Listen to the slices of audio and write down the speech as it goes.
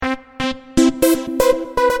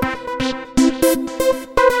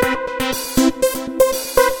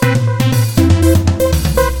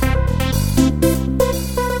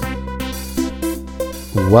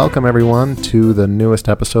Welcome, everyone, to the newest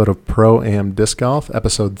episode of Pro-Am Disc Golf,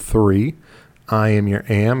 Episode 3. I am your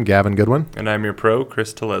AM, Gavin Goodwin. And I'm your pro,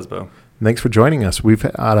 Chris Telesbo. Thanks for joining us. We've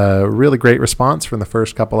had a really great response from the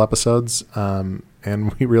first couple episodes, and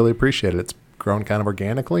we really appreciate it. It's grown kind of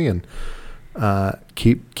organically, and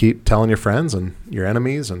keep telling your friends and your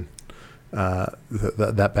enemies and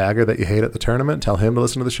that bagger that you hate at the tournament, tell him to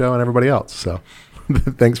listen to the show and everybody else. So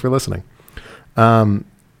thanks for listening.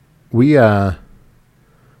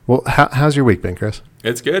 Well, how's your week been, Chris?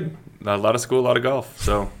 It's good. A lot of school, a lot of golf.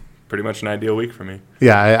 So pretty much an ideal week for me.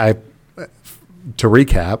 Yeah, to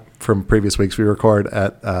recap from previous weeks, we record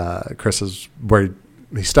at Chris's, where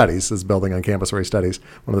he studies, his building on campus where he studies,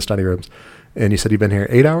 one of the study rooms. And you said you've been here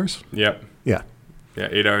 8 hours? Yep. Yeah. Yeah,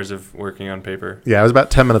 8 hours of working on paper. Yeah, I was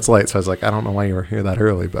about 10 minutes late, so I was like, I don't know why you were here that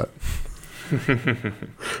early, but...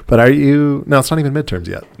 But are you... No, it's not even midterms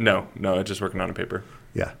yet. No, it's just working on a paper.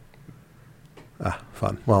 Yeah.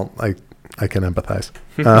 Fun. Well, I can empathize.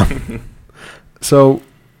 So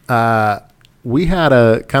we had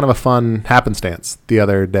a kind of a fun happenstance the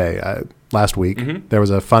other day. Last week, There was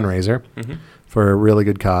a fundraiser for a really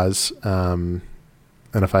good cause. And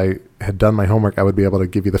if I had done my homework, I would be able to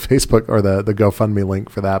give you the Facebook or the GoFundMe link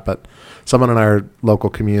for that. But someone in our local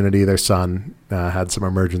community, their son had some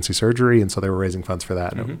emergency surgery, and so they were raising funds for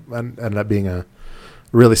that. And it ended up being a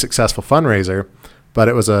really successful fundraiser. But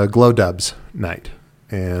it was a Glow Dubs night,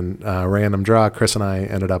 and random draw, Chris and I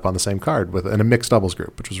ended up on the same card in a mixed doubles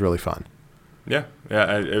group, which was really fun. Yeah,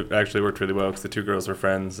 it actually worked really well because the two girls were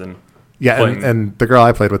friends. And and the girl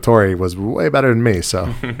I played with, Tori, was way better than me,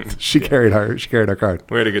 so she carried our card.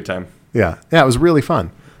 We had a good time. Yeah, it was really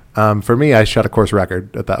fun. For me, I shot a course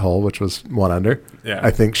record at that hole, which was 1 under. Yeah.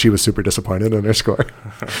 I think she was super disappointed in her score,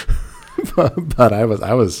 but I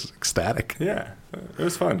was ecstatic. Yeah. It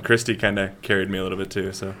was fun. Christy kind of carried me a little bit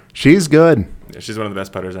too. So she's good. Yeah, she's one of the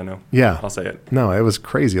best putters I know. Yeah, I'll say it. No, it was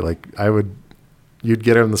crazy. Like you'd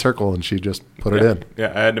get her in the circle and she'd just put it in.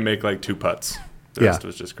 Yeah, I had to make like 2 putts. The rest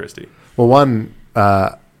was just Christy. Well, one,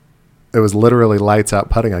 it was literally lights out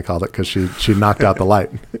putting. I called it because she knocked out the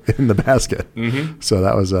light in the basket. So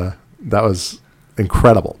that was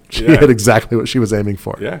incredible. She hit exactly what she was aiming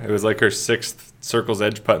for. Yeah, it was like her 6th circle's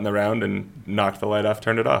edge putt in the round and knocked the light off,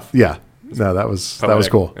 turned it off. Yeah. No, that was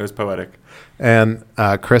cool. It was poetic. And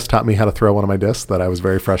Chris taught me how to throw one of my discs that I was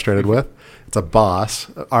very frustrated with. It's a Boss,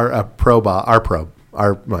 our Pro.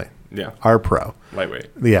 Lightweight.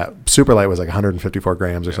 Yeah, super light was like 154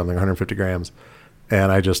 grams or something, 150 grams.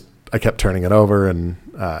 And I kept turning it over, and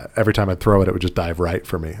every time I'd throw it, it would just dive right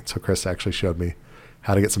for me. So Chris actually showed me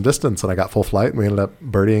how to get some distance, and I got full flight, and we ended up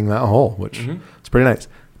birdieing that hole, which was pretty nice.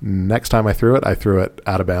 Next time I threw it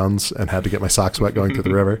out of bounds and had to get my socks wet going through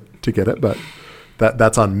the river to get it. But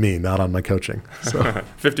that's on me, not on my coaching. So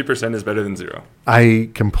 50% is better than 0. I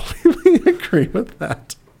completely agree with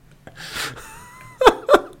that.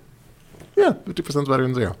 Yeah, 50% is better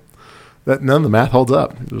than 0. None of the math holds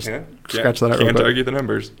up. Just scratch that out real quick. Can't argue the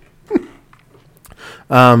numbers.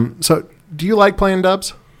 So do you like playing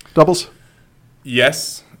doubles?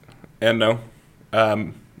 Yes and no.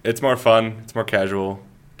 It's more fun. It's more casual.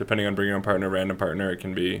 Depending on bring your own partner, random partner, it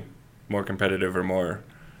can be more competitive or more.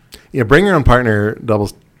 Yeah, bring your own partner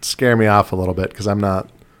doubles scare me off a little bit because I'm not,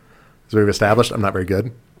 as we've established, I'm not very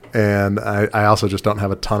good. And I also just don't have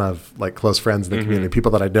a ton of like close friends in the community. People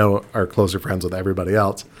that I know are closer friends with everybody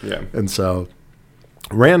else. Yeah. And so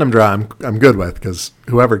random draw I'm good with because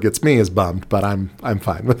whoever gets me is bummed, but I'm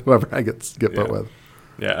fine with whoever I get put with.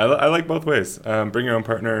 Yeah, I like both ways. Bring your own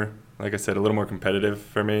partner, like I said, a little more competitive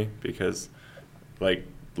for me because like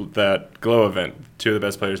that Glow event, 2 of the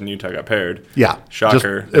best players in Utah got paired. Yeah.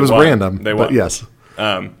 Shocker. It was random. They won. But yes.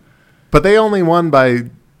 But they only won by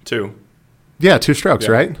 2. Yeah, 2 strokes,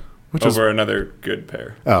 right? Which over another good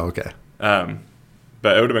pair. Oh, okay. But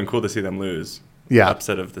it would have been cool to see them lose. Yeah.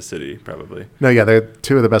 Upset of the city, probably. No, yeah, they're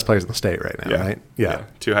 2 of the best players in the state right now, right? Yeah.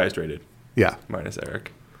 2 highest rated. Yeah. Minus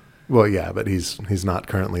Eric. Well, yeah, but he's not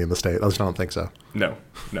currently in the state. I just don't think so. No.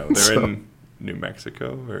 They're in New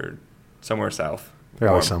Mexico or somewhere south. They're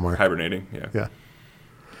always somewhere. Hibernating, yeah.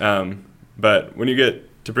 But when you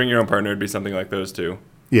get to bring your own partner, it'd be something like those 2.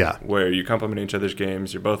 Yeah. Where you complement each other's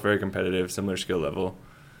games. You're both very competitive, similar skill level.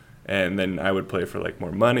 And then I would play for like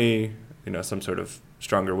more money, some sort of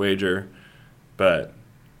stronger wager. But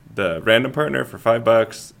the random partner for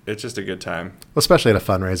 $5, it's just a good time. Especially at a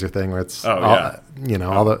fundraiser thing where it's all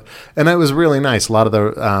the, and it was really nice. A lot of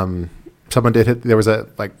the, someone did hit, there was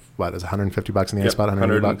it was $150 in the A spot,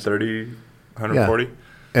 $130, 140. Yeah.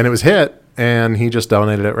 And it was hit, and he just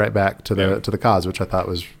donated it right back to the cause, which I thought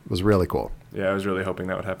was really cool. Yeah, I was really hoping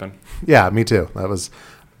that would happen. Yeah, me too. That was,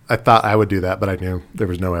 I thought I would do that, but I knew there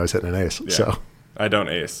was no way I was hitting an ace. Yeah. So I don't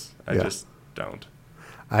ace. I Yeah. just don't.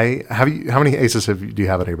 how many aces do you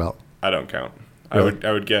have under your belt? I don't count. Really?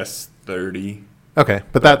 I would guess 30. Okay,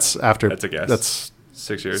 but that's after That's a guess. That's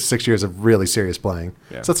 6 years. 6 years of really serious playing.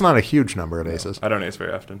 Yeah. So that's not a huge number of aces. I don't ace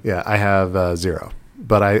very often. Yeah, I have 0,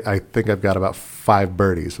 but I think I've got about 5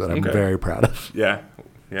 birdies that I'm Okay. very proud of. Yeah.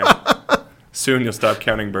 Yeah. Soon you'll stop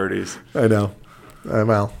counting birdies. I know.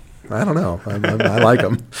 Well, I don't know. I like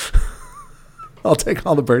them. I'll take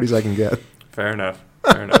all the birdies I can get. Fair enough.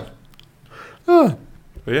 Fair enough. Oh.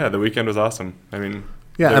 But yeah, the weekend was awesome. I mean,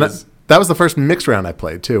 Yeah, there and was- that was the first mixed round I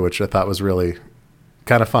played too, which I thought was really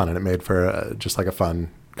kind of fun, and it made for just like a fun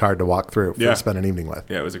card to walk through Yeah. to spend an evening with.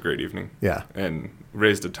 yeah, it was a great evening. Yeah. And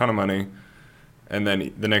raised a ton of money. And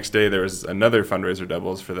then the next day there was another fundraiser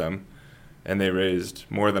doubles for them, and they raised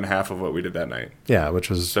more than half of what we did that night. Yeah, which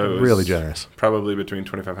was So it was really generous. Probably between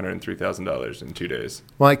 $2,500 and $3,000 in 2 days.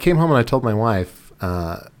 Well, I came home and I told my wife,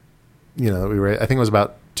 that we were. I think it was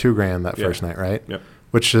about $2,000 that Yeah. first night, right? Yep.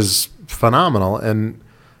 Which is phenomenal. And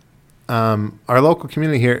our local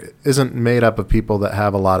community here isn't made up of people that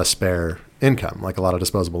have a lot of spare income, like a lot of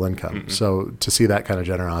disposable income. Mm-mm. So to see that kind of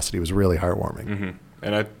generosity was really heartwarming. Hmm.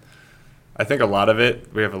 And I think a lot of it,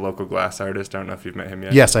 we have a local glass artist. I don't know if you've met him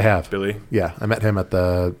yet. Yes, I have. Billy. Yeah, I met him at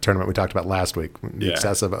the tournament we talked about last week, the Yeah.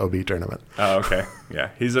 excessive OB tournament. Oh, okay. Yeah.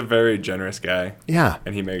 He's a very generous guy, Yeah.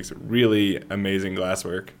 and he makes really amazing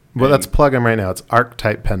glasswork. Well, And let's plug him right now. It's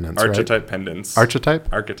Archetype Pendants, Archetype pendants. right?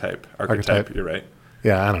 Archetype? Archetype. You're right.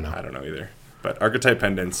 Yeah, I don't know. I don't know either. But Archetype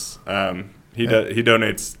pendants. He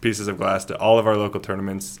donates pieces of glass to all of our local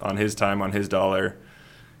tournaments on his time, on his dollar.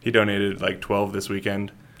 He donated like 12 this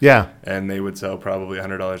weekend, Yeah, and they would sell probably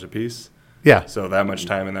 $100 a piece. yeah. So that much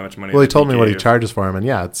time and that much money. Well, he that told me what he gave. charges for him, and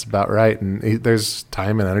yeah, it's about right. And there's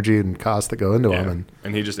time and energy and costs that go into Yeah. him.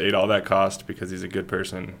 And he just ate all that cost because he's a good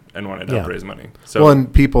person and wanted to Yeah. help raise money. So, Well,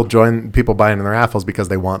 and people buying in the raffles because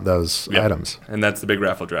they want those yeah. items. And that's the big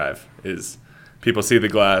raffle drive is people see the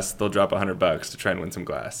glass, they'll drop $100 to try and win some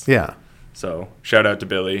glass. Yeah, So shout out to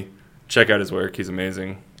Billy. Check out his work. He's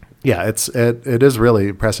amazing. yeah. It is really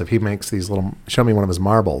impressive. He makes these little. Show me one of his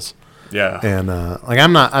marbles. Yeah. And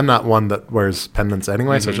I'm not one that wears pendants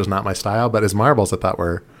anyway, so it's Mhm. just not my style. But his marbles I thought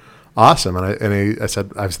were awesome, and I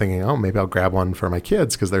said I was thinking, oh, maybe I'll grab one for my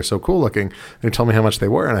kids because they're so cool looking. And he told me how much they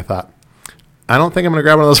were, and I thought, I don't think I'm going to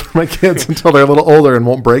grab one of those for my kids until they're a little older and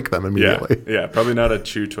won't break them yeah. immediately. Yeah. Probably not a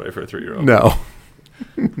chew toy for a 3-year-old. No,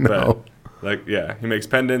 But, no, he makes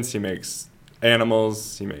pendants. He makes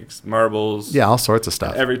animals. He makes marbles. yeah, all sorts of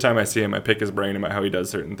stuff. Every time I see him, I pick his brain about how he does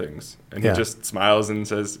certain things. And Yeah. he just smiles and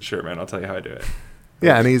says, sure, man, I'll tell you how I do it.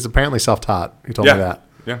 Yeah, and he's apparently self-taught. He told Yeah. me that,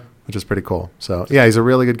 Yeah. which is pretty cool. So yeah, he's a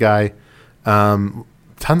really good guy.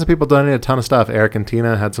 Tons of people donated a ton of stuff. Eric and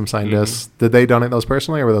Tina had some signed Mhm. discs. Did they donate those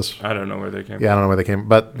personally, or were those? I don't know where they came Yeah, I don't know where they came,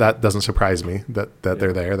 but that doesn't surprise me that Yeah.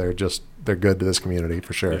 they're there. They're good to this community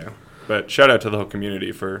for sure. Yeah. But shout out to the whole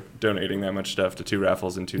community for donating that much stuff to 2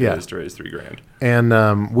 raffles in 2 Yeah. days to raise $3,000.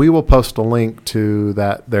 And we will post a link to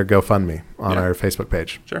their GoFundMe on Yeah. our Facebook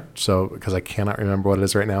page. Sure. So because I cannot remember what it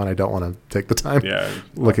is right now, and I don't want to take the time Yeah.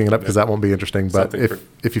 looking it up because that won't be interesting. But Something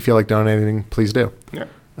if you feel like donating, please do. Yeah.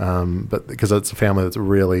 But because it's a family that's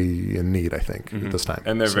really in need, I think Mhm. at this time.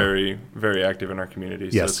 And they're So, very, very active in our community.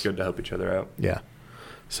 So Yes. it's good to help each other out. yeah.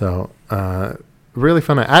 So really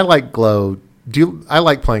fun. I like Glow. I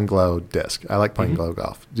like playing Glow disc. I like playing Mhm. Glow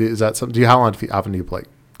golf. Is that something? How often do you play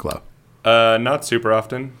Glow? Not super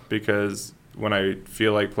often because when I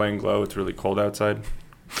feel like playing Glow, it's really cold outside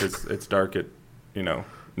because it's dark at, noon.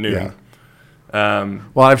 Yeah. Um,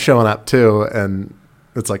 Well, I've shown up too, and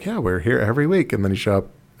it's like, yeah, we're here every week, and then you show up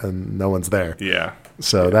and no one's there. yeah.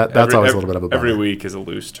 So Yeah. that's always a little bit of a bummer. Every week is a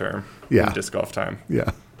loose term Yeah. in disc golf time.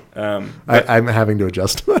 Yeah, But, I'm having to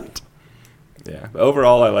adjust to it. yeah. But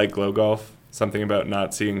overall, I like Glow golf. Something about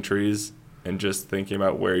not seeing trees and just thinking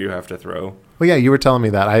about where you have to throw. Well, yeah, you were telling me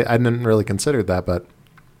that. I didn't really consider that, but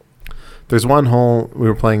there's one hole we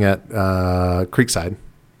were playing at Creekside,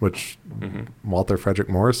 which Mhm. Walter Frederick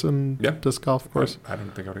Morrison Yeah. disc golf course. I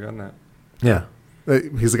didn't think I would have gotten that. Yeah.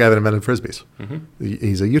 He's the guy that invented Frisbees. Mm-hmm.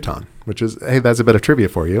 He's a Utah, which is, hey, that's a bit of trivia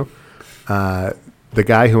for you. The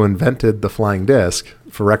guy who invented the flying disc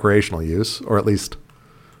for recreational use, or at least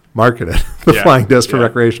marketed the Yeah, flying disc for yeah.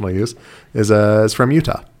 recreational use, is from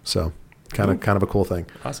Utah. So kind of a cool thing.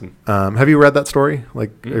 Awesome. Have you read that story?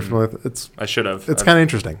 Like, are you familiar with it? I should have. It's kind of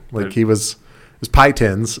interesting. Like I've- it was pie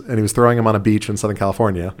tins, and he was throwing them on a beach in Southern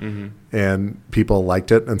California, Mm-hmm. and people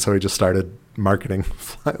liked it, and so he just started marketing,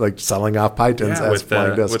 like selling off pie tins as with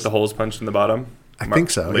flying discs. with the holes punched in the bottom. I think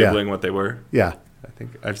so, yeah. Labeling what they were. Yeah, I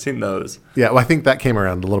think I've seen those. Yeah, well, I think that came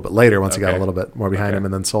around a little bit later once he got a Okay. little bit more behind Okay. him,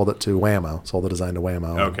 and then sold it to Whammo. Sold the design to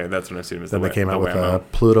Whammo. Okay, that's when I've seen it. Was Then the they came out with Whammo. a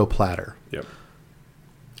Pluto platter. Yep.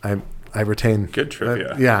 I retain Good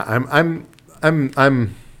trivia. yeah,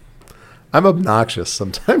 I'm obnoxious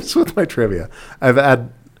sometimes with my trivia. I've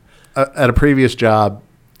had at a previous job,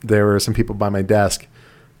 there were some people by my desk.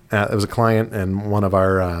 It was a client and one of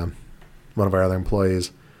our other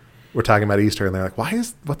employees were talking about Easter, and they're like,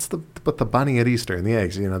 what's the bunny at Easter and the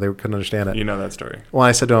eggs? You know, they couldn't understand it. You know that story. Well,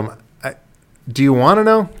 I said to him, do you want to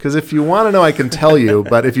know? Because if you want to know, I can tell you.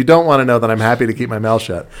 But if you don't want to know, then I'm happy to keep my mouth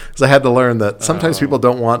shut. Because I had to learn that sometimes people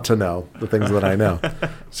don't want to know the things that I know.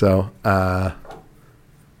 So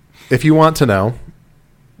if you want to know,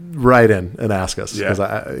 write in and ask us. Because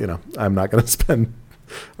I'm not going to spend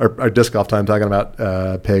our disc golf time talking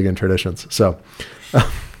about pagan traditions. So,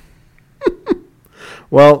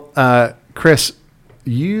 well, Chris,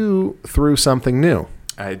 you threw something new.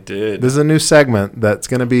 I did. This is a new segment that's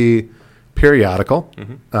going to be periodical,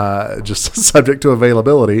 just subject to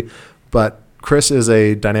availability. But Chris is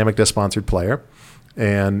a Dynamic Disc sponsored player.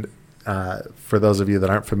 And for those of you that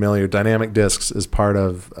aren't familiar, Dynamic Discs is part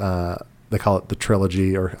of, they call it the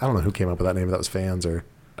Trilogy, or I don't know who came up with that name, if that was fans or...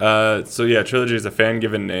 Trilogy is a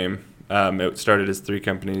fan-given name. It started as 3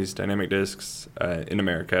 companies, Dynamic Discs in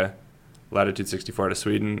America, Latitude 64 out of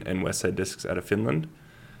Sweden, and Westside Discs out of Finland.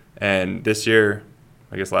 And this year,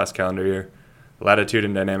 I guess last calendar year, Latitude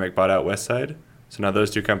and Dynamic bought out Westside. So now those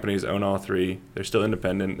 2 companies own all 3. They're still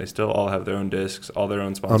independent. They still all have their own discs, all their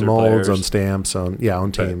own sponsored on molds, players. on stamps, on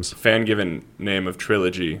teams. Fan-given name of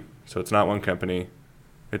Trilogy. So it's not one company.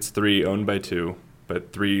 It's 3 owned by 2,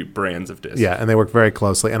 but 3 brands of discs. Yeah, and they work very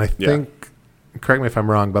closely. And I think, correct me if I'm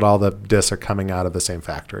wrong, but all the discs are coming out of the same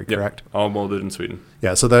factory, correct? Yep, all molded in Sweden.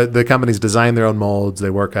 Yeah, so the companies design their own molds. They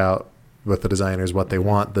work out with the designers what they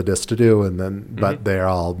want the disc to do, and then but they're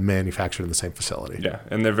all manufactured in the same facility. Yeah,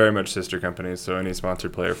 and they're very much sister companies, so any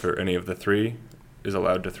sponsored player for any of the 3 is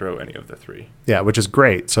allowed to throw any of the 3. Yeah, which is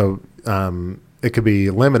great. So it could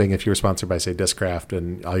be limiting if you're sponsored by, say, Discraft,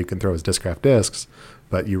 and all you can throw is Discraft discs,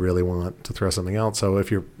 but you really want to throw something else. So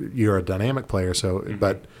if you're a Dynamic player,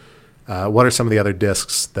 but what are some of the other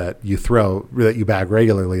discs that you throw, that you bag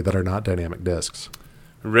regularly, that are not Dynamic discs?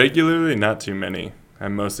 Regularly, not too many.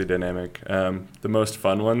 I'm mostly Dynamic. The most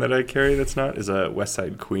fun one that I carry that's not is a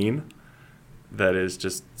Westside Queen that is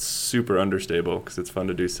just super understable because it's fun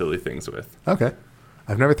to do silly things with. Okay.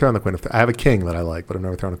 I've never thrown the Queen. I have a King that I like, but I've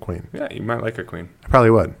never thrown a Queen. Yeah, you might like a Queen. I probably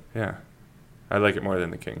would. Yeah. I like it more than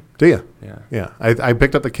the King. Do you? Yeah. Yeah. I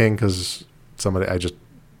picked up the King because I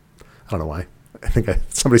don't know why. I think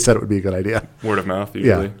somebody said it would be a good idea. Word of mouth,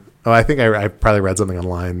 usually. Yeah. Oh, I think I probably read something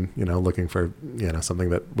online, looking for, something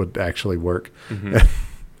that would actually work.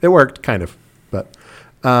 It worked, kind of. But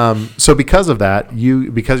so because of that,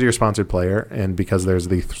 because you're a sponsored player and because there's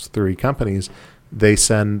these 3 companies, they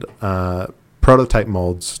send prototype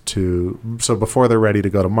molds so before they're ready to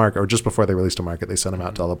go to market, or just before they release to market, they send them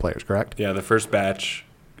out to all the players, correct? Yeah, the first batch,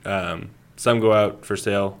 some go out for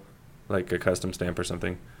sale, like a custom stamp or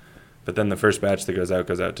something. But then the first batch that goes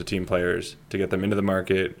out to team players to get them into the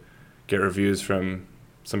market, get reviews from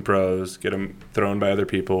some pros, get them thrown by other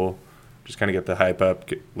people, just kind of get the hype up,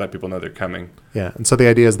 let people know they're coming. Yeah, and so the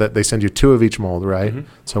idea is that they send you 2 of each mold, right?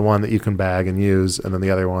 So one that you can bag and use, and then the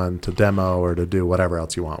other one to demo or to do whatever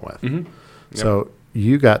else you want with. Yep. So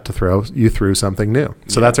you threw something new.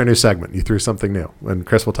 So that's our new segment. You threw something new. And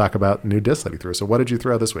Chris will talk about new discs that he threw. So what did you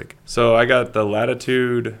throw this week? So I got the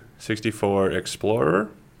Latitude 64 Explorer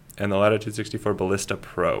and the Latitude 64 Ballista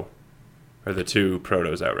Pro are the 2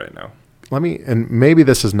 protos out right now. Maybe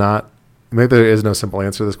there is no simple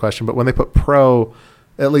answer to this question, but when they put Pro,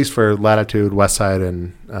 at least for Latitude, Westside,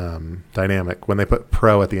 and Dynamic, when they put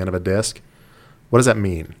Pro at the end of a disc, what does that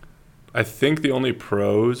mean? I think the only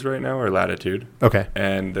pros right now are Latitude. Okay.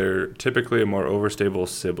 And they're typically a more overstable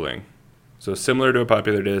sibling. So similar to a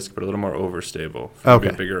popular disc, but a little more overstable. Maybe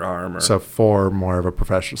a bigger arm. So for more of a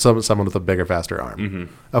professional, someone with a bigger, faster arm.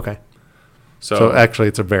 Okay. So actually,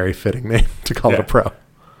 it's a very fitting name to call it a Pro.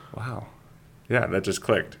 Wow. Yeah, that just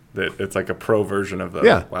clicked. That it's like a pro version of the.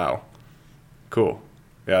 Yeah. Wow. Cool.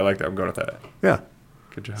 Yeah, I like that. I'm going with that. Yeah.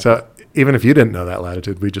 Good job. So even if you didn't know that,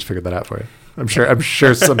 Latitude, we just figured that out for you. I'm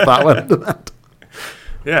sure some thought went into that.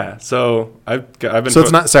 Yeah. So I've been. So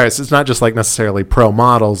it's not. Sorry, it's not just like necessarily pro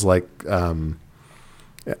models. Like I've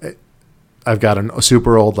got a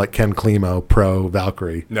super old like Ken Klimo Pro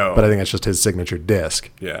Valkyrie. No. But I think that's just his signature disc.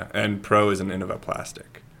 Yeah, and Pro is an Innova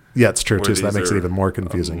plastic. Yeah, it's true too. So that makes it even more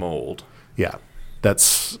confusing. Mold. Yeah.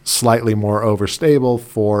 that's slightly more overstable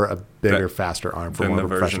for a bigger, That- faster arm for Then more the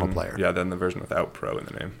of a professional version, player. yeah, then the version without Pro in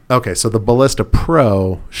the name. Okay, so the Ballista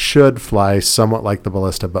Pro should fly somewhat like the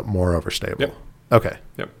Ballista, but more overstable. Yep. Okay.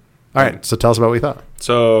 Yep. All right, so tell us about what we thought.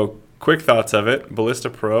 So, quick thoughts of it. Ballista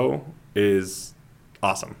Pro is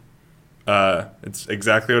awesome. It's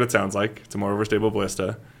exactly what it sounds like. It's a more overstable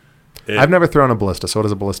Ballista. I've never thrown a Ballista, so what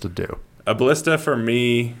does a Ballista do? A Ballista for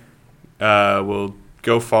me will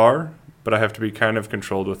go far, but I have to be kind of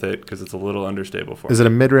controlled with it because it's a little understable for me. Is it a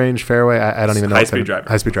mid-range fairway? I don't even know. High-speed driver.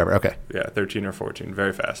 High-speed driver, okay. Yeah, 13 or 14,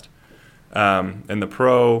 very fast. And the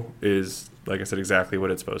Pro is, like I said, exactly what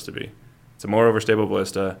it's supposed to be. It's a more overstable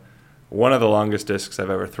Ballista, one of the longest discs I've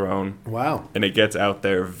ever thrown, Wow. and it gets out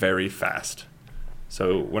there very fast.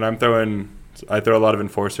 So when I'm throwing, I throw a lot of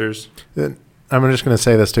enforcers. I'm just going to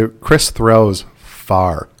say this too. Chris throws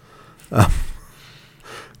far.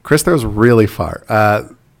 Chris throws really far.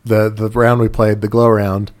 The round we played, the glow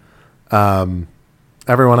round,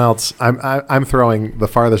 everyone else, I'm throwing the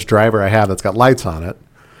farthest driver I have that's got lights on it,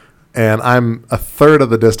 and I'm a third of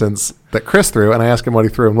the distance that Chris threw, and I asked him what he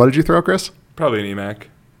threw. And what did you throw, Chris? Probably an EMAC.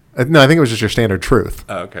 No, I think it was just your standard truth.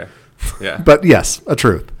 Oh, okay. Yeah. But yes, a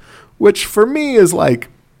truth, which for me is like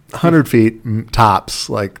 100 feet tops.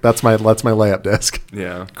 Like that's my layup disc.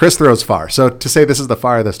 Yeah. Chris throws far. So to say this is the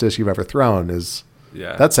farthest disc you've ever thrown is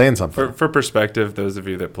Yeah. that's saying something. For perspective, those of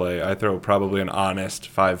you that play, I throw probably an honest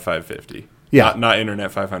 550. Yeah. Not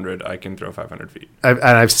internet 500. I can throw 500 feet.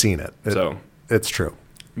 I've seen it. So, It's true.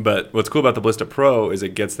 but what's cool about the Ballista Pro is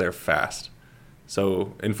it gets there fast.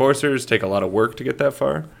 So enforcers take a lot of work to get that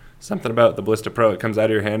far. Something about the Ballista Pro, it comes out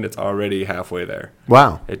of your hand, it's already halfway there.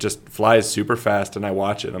 Wow. It just flies super fast, and I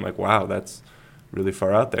watch it, and I'm like, wow, that's really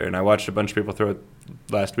far out there. And I watched a bunch of people throw it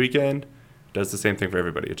last weekend. It does the same thing for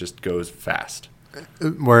everybody. It just goes fast.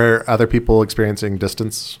 Were other people experiencing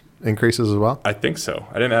distance increases as well? I think so.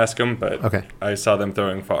 I didn't ask them, but Okay. I saw them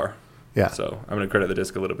throwing far. Yeah. So I'm going to credit the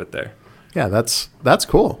disc a little bit there. Yeah, that's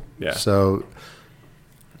cool. Yeah. So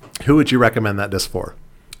who would you recommend that disc for?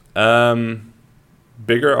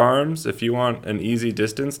 Bigger arms, if you want an easy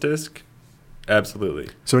distance disc, absolutely.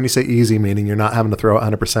 So when you say easy, meaning you're not having to throw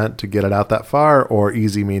 100% to get it out that far, or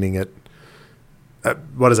easy meaning it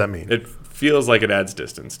what does that mean? It feels like it adds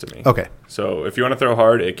distance to me. Okay. So if you want to throw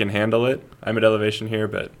hard, it can handle it. I'm at elevation here,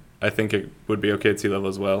 but I think it would be okay at sea level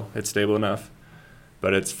as well. It's stable enough,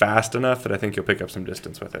 but it's fast enough that I think you'll pick up some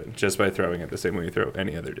distance with it just by throwing it the same way you throw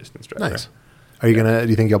any other distance driver. Nice. Do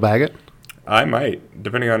you think you'll bag it? I might,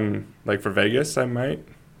 depending on, like for Vegas, I might.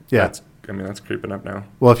 Yeah. That's creeping up now.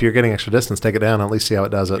 Well, if you're getting extra distance, take it down. At least see how it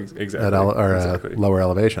does at Exactly. Lower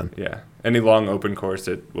elevation. Yeah. Any long open course,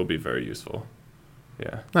 it will be very useful.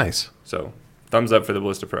 Yeah. Nice. So thumbs up for the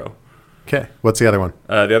Ballista Pro. Okay. What's the other one?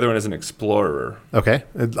 The other one is an Explorer Okay.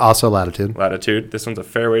 It's also latitude. Latitude. This one's a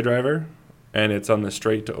fairway driver, and it's on the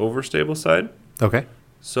straight to overstable side. Okay.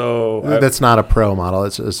 So That's not a pro model.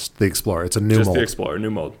 It's just the Explorer. It's a new just mold. the Explorer, new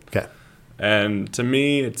mold. Okay. And to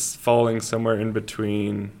me, it's falling somewhere in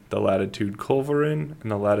between the Latitude Culverin and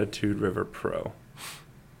the Latitude River Pro.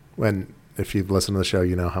 If you've listened to the show,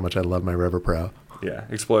 you know how much I love my River Pro. Yeah,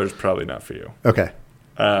 Explorer's probably not for you. Okay.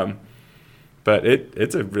 But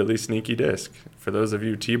it's a really sneaky disc. For those of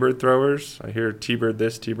you T-Bird throwers, I hear T-Bird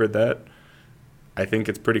this, T-Bird that. I think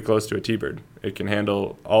it's pretty close to a T-Bird. It can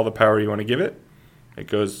handle all the power you want to give it. It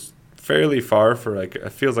goes fairly far for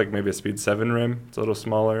it feels like maybe a speed 7 rim. It's a little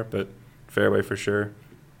smaller, but fairway for sure.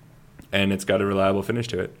 And it's got a reliable finish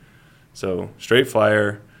to it. So straight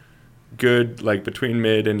flyer, good like between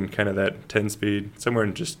mid and kind of that 10 speed, somewhere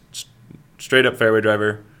in just straight up fairway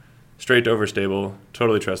driver, straight to overstable,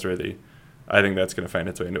 totally trustworthy. I think that's going to find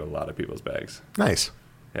its way into a lot of people's bags. Nice.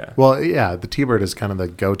 Yeah. Well, yeah, the T-Bird is kind of the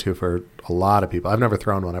go-to for a lot of people. I've never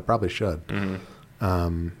thrown one. I probably should.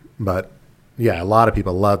 Mm-hmm. But yeah, a lot of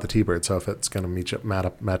people love the T-Bird. So if it's going to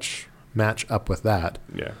match up with that.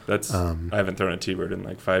 Yeah, that's. I haven't thrown a T-Bird in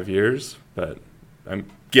like 5 years, but I'm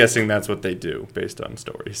guessing that's what they do based on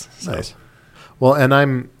stories. So. Nice. Well,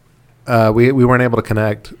 and we weren't able to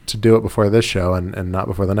connect to do it before this show and not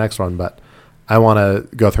before the next one, but I want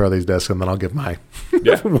to go through these discs and then I'll give my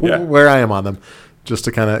where I am on them, just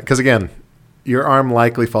to kind of, because again, your arm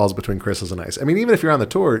likely falls between Chris's and ice. I mean, even if you're on the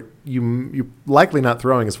tour, you likely not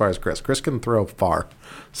throwing as far as Chris. Chris can throw far,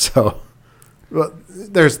 so well,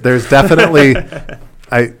 there's definitely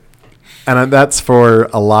and that's for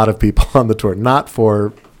a lot of people on the tour, not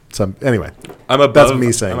for some. Anyway, that's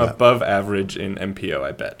me saying I'm that. above average in MPO,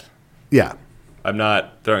 I bet. Yeah, I'm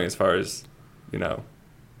not throwing as far as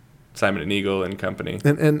Simon and Eagle and company,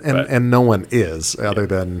 and no one is other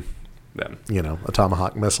than them. a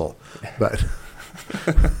Tomahawk missile, but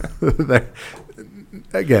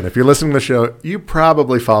again, if you're listening to the show, you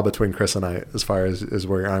probably fall between Chris and I as far as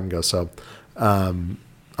where I'm go. So I'm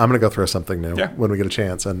going to go throw something new when we get a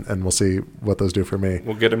chance, and we'll see what those do for me.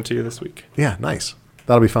 We'll get them to you this week. Yeah, nice.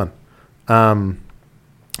 That'll be fun.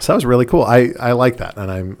 So that was really cool. I like that,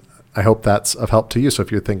 and I hope that's of help to you. So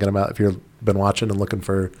if you're thinking about, if you've been watching and looking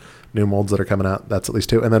for new molds that are coming out, that's at least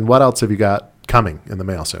 2. And then what else have you got coming in the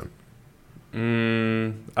mail soon? I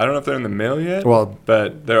don't know if they're in the mail yet. Well,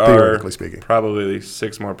 but there are speaking, probably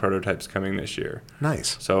 6 more prototypes coming this year.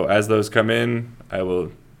 Nice. So as those come in, I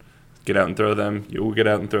will get out and throw them. You will get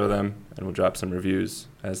out and throw them, and we'll drop some reviews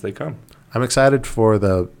as they come. I'm excited for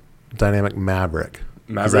the Dynamic Maverick.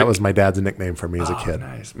 Because that was my dad's nickname for me as a kid.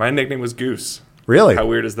 Nice. My nickname was Goose. Really? How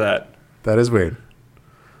weird is that? That is weird.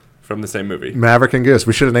 From the same movie. Maverick and Goose.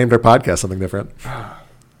 We should have named our podcast something different.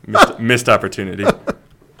 Missed opportunity.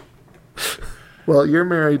 Well, you're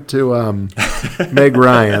married to Meg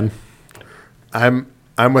Ryan. I'm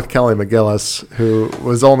with Kelly McGillis, who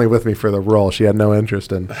was only with me for the role. She had no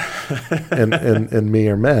interest in me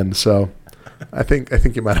or men. So I think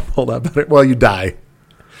you might have pulled out better. Well, you die.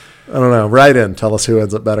 I don't know. Write in. Tell us who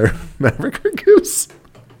ends up better, Maverick or Goose.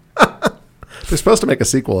 They're supposed to make a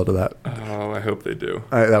sequel to that. Oh, I hope they do.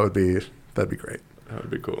 That'd be great. That would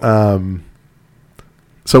be cool.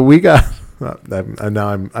 So we got.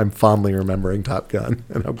 Now I'm fondly remembering Top Gun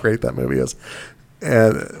and how great that movie is,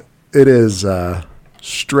 and it is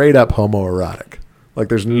straight up homoerotic. Like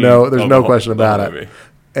there's no question about it,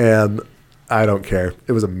 and I don't care.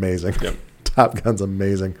 It was amazing. Yep. Top Gun's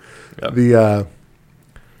amazing. Yep.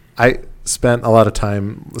 I spent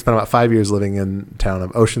about 5 years living in town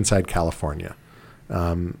of Oceanside, California.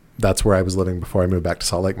 That's where I was living before I moved back to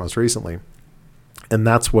Salt Lake most recently. And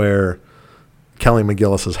that's where Kelly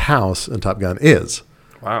McGillis's house in Top Gun is.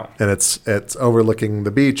 Wow. And it's overlooking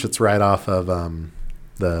the beach. It's right off of I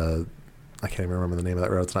can't even remember the name of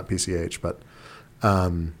that road. It's not PCH, but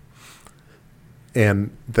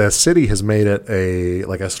and the city has made it a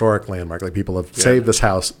historic landmark. Like people have saved this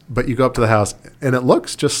house, but you go up to the house and it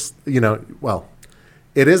looks just, well,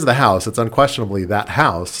 it is the house. It's unquestionably that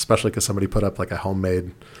house, especially because somebody put up like a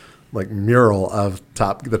homemade mural of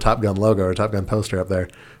the Top Gun logo or Top Gun poster up there.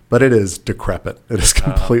 But it is decrepit. It is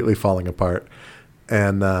completely falling apart.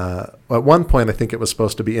 And at one point, I think it was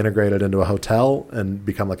supposed to be integrated into a hotel and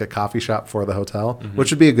become like a coffee shop for the hotel,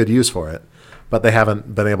 which would be a good use for it. But they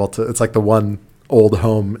haven't been able to. It's like the one old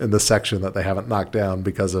home in this section that they haven't knocked down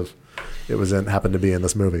because of happened to be in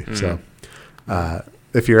this movie. So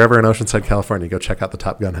if you're ever in Oceanside, California, go check out the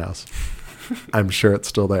Top Gun house. I'm sure it's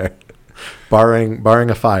still there. Barring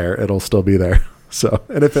a fire, it'll still be there. So,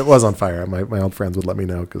 and if it was on fire, my old friends would let me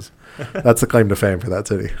know because that's the claim to fame for that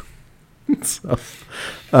city. So,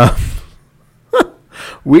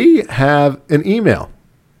 we have an email.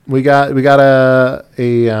 We got an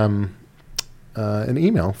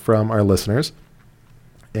email from our listeners,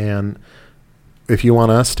 and if you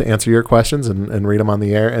want us to answer your questions and read them on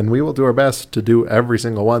the air, and we will do our best to do every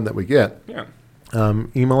single one that we get. Yeah.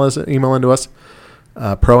 Email into us,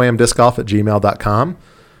 proamdiscgolf@gmail.com.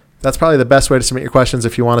 That's probably the best way to submit your questions.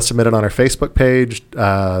 If you want to submit it on our Facebook page,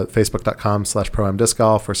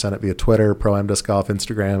 facebook.com/proamdiscgolf, or send it via Twitter, proamdiscgolf,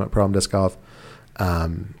 Instagram @proamdiscgolf.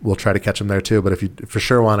 We'll try to catch them there too. But if you for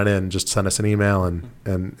sure want it in, just send us an email and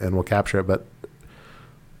we'll capture it. But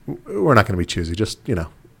we're not going to be choosy. Just,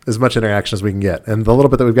 as much interaction as we can get. And the little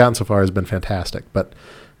bit that we've gotten so far has been fantastic. But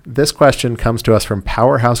this question comes to us from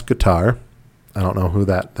Powerhouse Guitar. I don't know who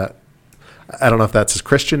I don't know if that's his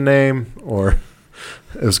Christian name or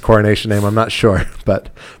his coronation name. I'm not sure. But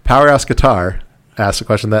Powerhouse Guitar asked a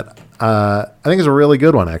question that I think is a really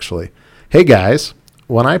good one, actually. Hey, guys.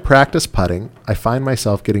 When I practice putting, I find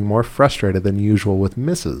myself getting more frustrated than usual with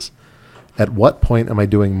misses. At what point am I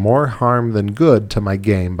doing more harm than good to my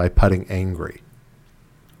game by putting angry?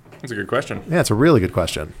 That's a good question. Yeah, it's a really good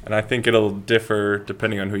question. And I think it'll differ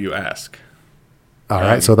depending on who you ask. All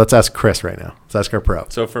right, so let's ask Chris right now. Let's ask our pro.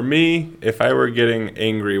 So for me, if I were getting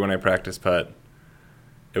angry when I practice putt,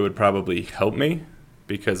 it would probably help me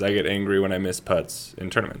because I get angry when I miss putts in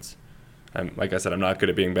tournaments. Like I said, I'm not good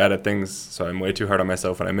at being bad at things, so I'm way too hard on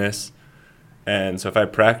myself when I miss. And so if I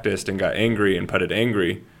practiced and got angry and putted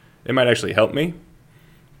angry, it might actually help me.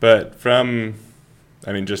 But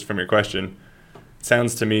just from your question, it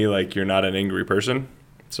sounds to me like you're not an angry person.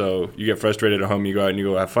 So you get frustrated at home, you go out and you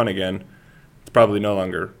go have fun again. It's probably no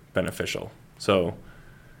longer beneficial. So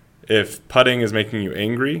if putting is making you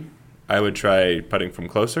angry, I would try putting from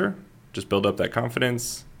closer. Just build up that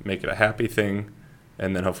confidence, make it a happy thing.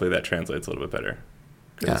 And then hopefully that translates a little bit better.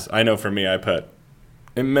 Because I know for me, I putt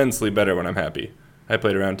immensely better when I'm happy. I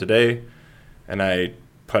played around today, and I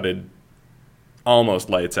putted almost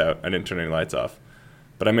lights out. I didn't turn any lights off,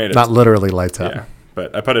 but I made it. Not literally lights out. Yeah,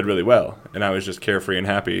 but I putted really well, and I was just carefree and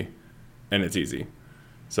happy, and it's easy.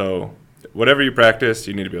 So whatever you practice,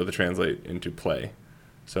 you need to be able to translate into play.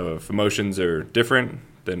 So if emotions are different,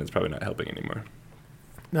 then it's probably not helping anymore.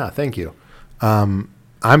 No, thank you. I'm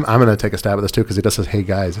going to take a stab at this too because he just says, "Hey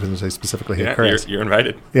guys," it doesn't say specifically, "Hey Chris." You're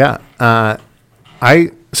invited. Yeah.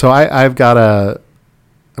 I've got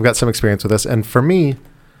some experience with this, and for me,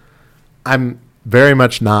 I'm very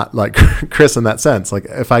much not like Chris in that sense. Like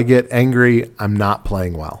if I get angry, I'm not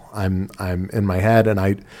playing well. I'm in my head, and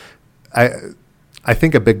I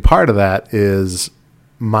think a big part of that is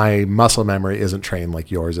my muscle memory isn't trained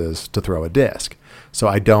like yours is to throw a disc. So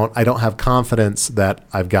I don't have confidence that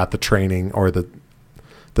I've got the training or the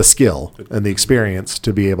skill and the experience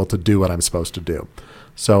to be able to do what I'm supposed to do.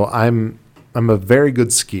 So I'm a very good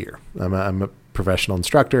skier. I'm a professional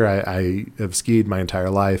instructor. I have skied my entire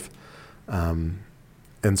life. And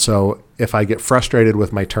so if I get frustrated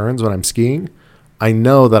with my turns when I'm skiing, I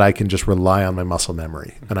know that I can just rely on my muscle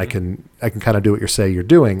memory, and I can kind of do what you're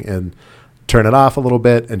doing and turn it off a little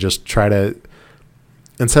bit and just try to,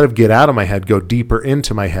 instead of get out of my head, go deeper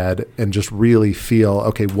into my head and just really feel,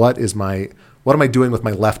 okay, what am I doing with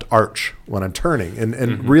my left arch when I'm turning,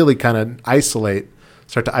 and really kind of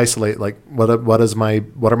start to isolate like what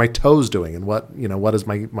are my toes doing, and what is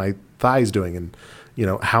my thighs doing, and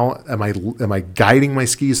how am I guiding my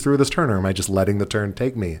skis through this turn, or am I just letting the turn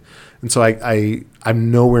take me? And so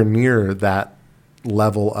I'm nowhere near that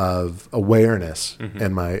level of awareness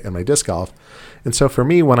in my disc golf. And so for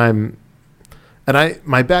me, my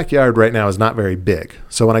backyard right now is not very big.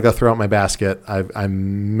 So when I go throw out my basket,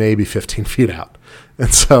 I'm maybe 15 feet out.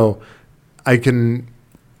 And so I can,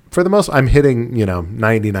 for the most, I'm hitting,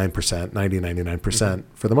 99%, 99%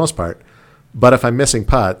 for the most part. But if I'm missing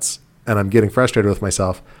putts and I'm getting frustrated with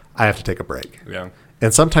myself, I have to take a break. Yeah.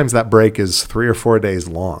 And sometimes that break is 3 or 4 days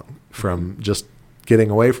long from just getting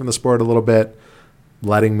away from the sport a little bit,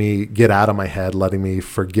 letting me get out of my head, letting me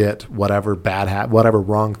forget whatever whatever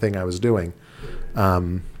wrong thing I was doing.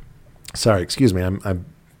 Sorry, excuse me. I'm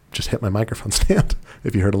just hit my microphone stand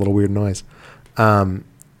if you heard a little weird noise.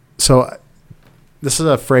 So this is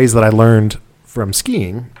a phrase that I learned from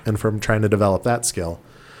skiing and from trying to develop that skill.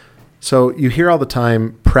 So you hear all the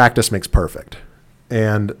time, practice makes perfect.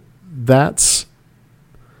 And that's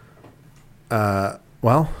a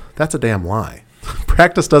damn lie.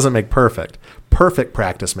 Practice doesn't make perfect. Perfect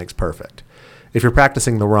practice makes perfect. If you're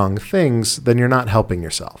practicing the wrong things, then you're not helping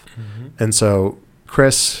yourself. Mm-hmm. And so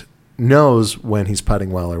Chris knows when he's putting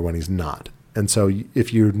well or when he's not. And so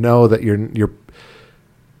if you know that you're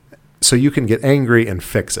so you can get angry and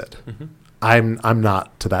fix it. Mm-hmm. I'm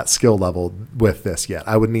not to that skill level with this yet.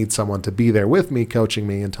 I would need someone to be there with me, coaching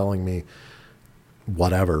me and telling me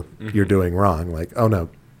whatever you're doing wrong. Like, oh no,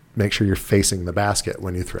 make sure you're facing the basket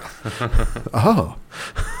when you throw.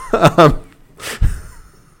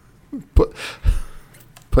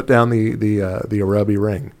 Put down the Arubi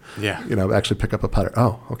ring. Yeah. Actually pick up a putter.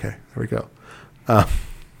 Oh, okay. There we go.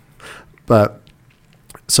 But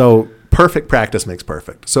so perfect practice makes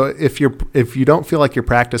perfect. So if you don't feel like your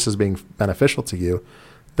practice is being beneficial to you,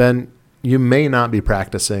 then you may not be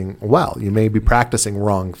practicing well. You may be practicing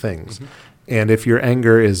wrong things. Mm-hmm. And if your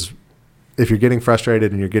anger if you're getting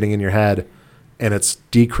frustrated and you're getting in your head and it's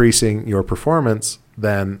decreasing your performance,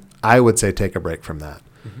 then I would say take a break from that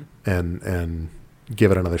and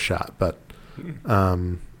give it another shot. But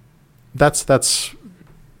that's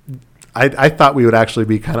I thought we would actually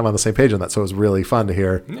be kind of on the same page on that. So it was really fun to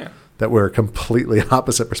hear that we're completely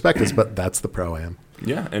opposite perspectives, but that's the pro-am.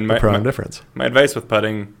 Yeah. And the pro-am difference. My advice with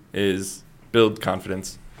putting is build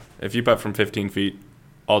confidence. If you putt from 15 feet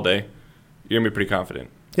all day, you're going to be pretty confident.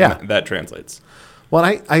 Yeah. That translates.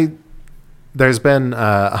 Well, there's been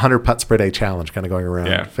 100 putts per day challenge kind of going around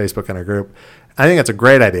Facebook in our group. I think it's a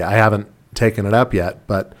great idea. I haven't taken it up yet,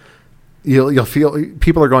 but you'll feel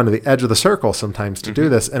people are going to the edge of the circle sometimes to do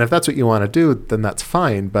this. And if that's what you want to do, then that's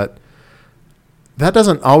fine. But that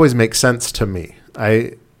doesn't always make sense to me.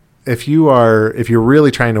 If you're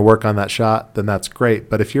really trying to work on that shot, then that's great.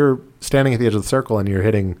 But if you're standing at the edge of the circle and you're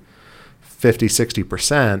hitting 50,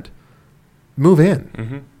 60%, move in.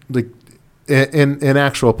 Mm-hmm. Like in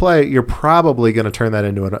actual play, you're probably going to turn that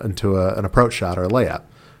into an approach shot or a layup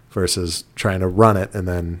versus trying to run it and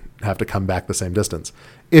then have to come back the same distance.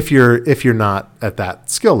 If you're not at that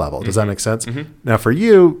skill level, does that make sense? Mm-hmm. Now for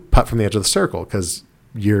you, putt from the edge of the circle because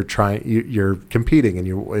you're competing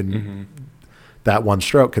and that one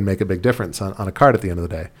stroke can make a big difference on a card at the end of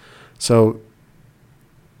the day. So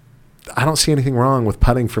I don't see anything wrong with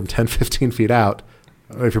putting from 10, 15 feet out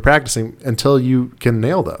if you're practicing until you can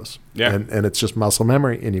nail those. Yeah. And it's just muscle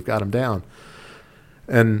memory, and you've got them down.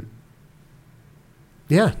 And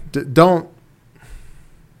yeah, don't.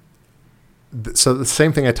 So the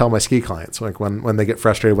same thing I tell my ski clients, like when they get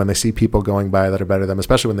frustrated when they see people going by that are better than them,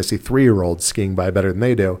 especially when they see 3-year-olds skiing by better than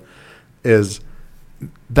they do, is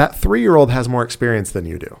that 3-year-old has more experience than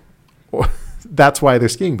you do. That's why they're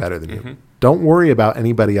skiing better than you. Don't worry about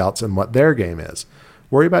anybody else and what their game is.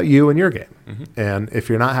 Worry about you and your game. And if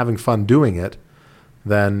you're not having fun doing it,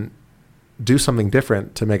 then do something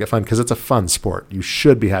different to make it fun, because it's a fun sport. You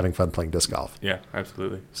should be having fun playing disc golf. Yeah,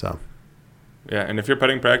 absolutely. So, yeah, and if your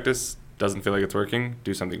putting practice doesn't feel like it's working,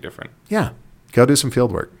 do something different. Yeah, go do some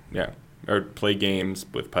field work. Yeah, or play games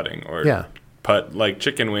with putting, or putt like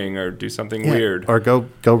chicken wing, or do something weird. Or go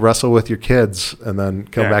wrestle with your kids and then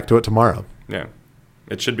come back to it tomorrow. Yeah,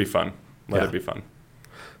 it should be fun. Let it be fun.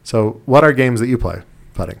 So what are games that you play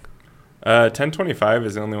putting? 1025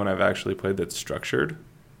 is the only one I've actually played that's structured.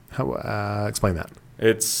 How? Explain that.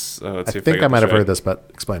 It's. Let's see I think I might have heard this, but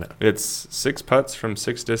explain it. It's 6 putts from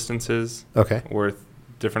 6 distances. Okay. Worth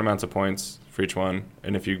different amounts of points for each one,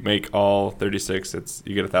 and if you make all 36,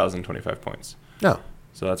 you get 1,025 points. No.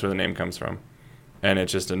 So that's where the name comes from, and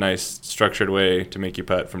it's just a nice structured way to make you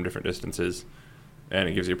putt from different distances, and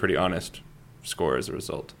it gives you a pretty honest score as a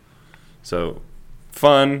result. So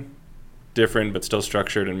fun, different, but still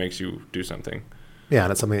structured, and makes you do something. Yeah,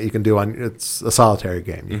 and it's something that you can do it's a solitary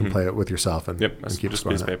game. You can play it with yourself and keep just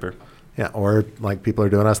scoring piece of paper. Yeah, or like people are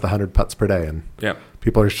doing us, the 100 putts per day, and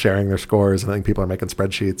people are sharing their scores, and I think people are making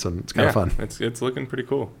spreadsheets, and it's kind of fun. It's looking pretty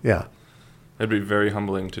cool. Yeah. It'd be very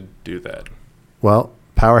humbling to do that. Well,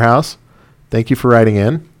 Powerhouse, thank you for writing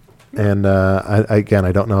in. And I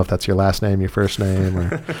don't know if that's your last name, your first name,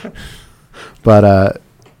 or but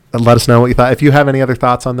let us know what you thought. If you have any other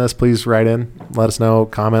thoughts on this, please write in. Let us know,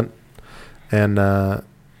 comment, and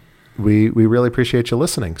we really appreciate you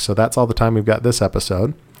listening. So that's all the time we've got this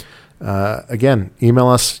episode. Again, email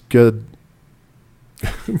us good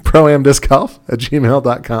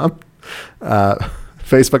proamdiscgolf@gmail.com,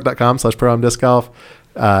 facebook.com/proamdiscgolf,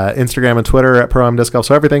 Instagram and Twitter at proamdiscgolf.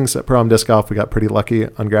 So everything's at proamdiscgolf. We got pretty lucky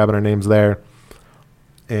on grabbing our names there.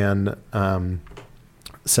 And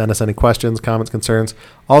send us any questions, comments, concerns.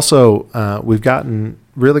 Also, we've gotten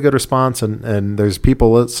really good response, and there's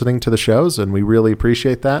people listening to the shows, and we really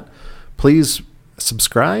appreciate that. Please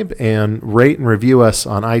subscribe and rate and review us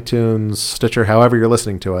on iTunes, Stitcher, however you're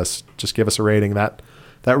listening to us. Just give us a rating. That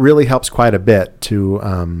really helps quite a bit to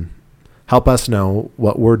help us know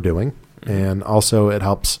what we're doing. And also it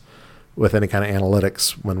helps with any kind of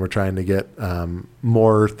analytics when we're trying to get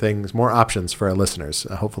more options for our listeners.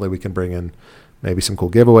 Hopefully we can bring in maybe some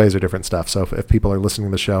cool giveaways or different stuff. So if people are listening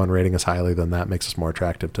to the show and rating us highly, then that makes us more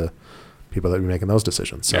attractive to people that are making those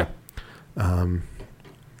decisions. So,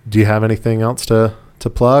 do you have anything else to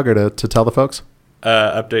plug or to tell the folks?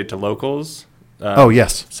 Update to locals.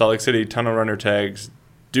 Yes. Salt Lake City Tunnel Runner tags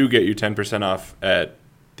do get you 10% off at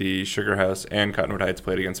the Sugar House and Cottonwood Heights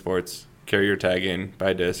Play It Again Sports. Carry your tag in,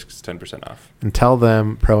 buy discs, 10% off. And tell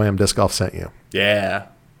them Pro-Am Disc Golf sent you. Yeah.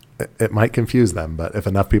 It might confuse them, but if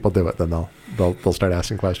enough people do it, then they'll start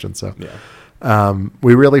asking questions. So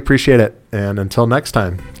we really appreciate it. And until next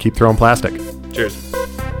time, keep throwing plastic. Cheers.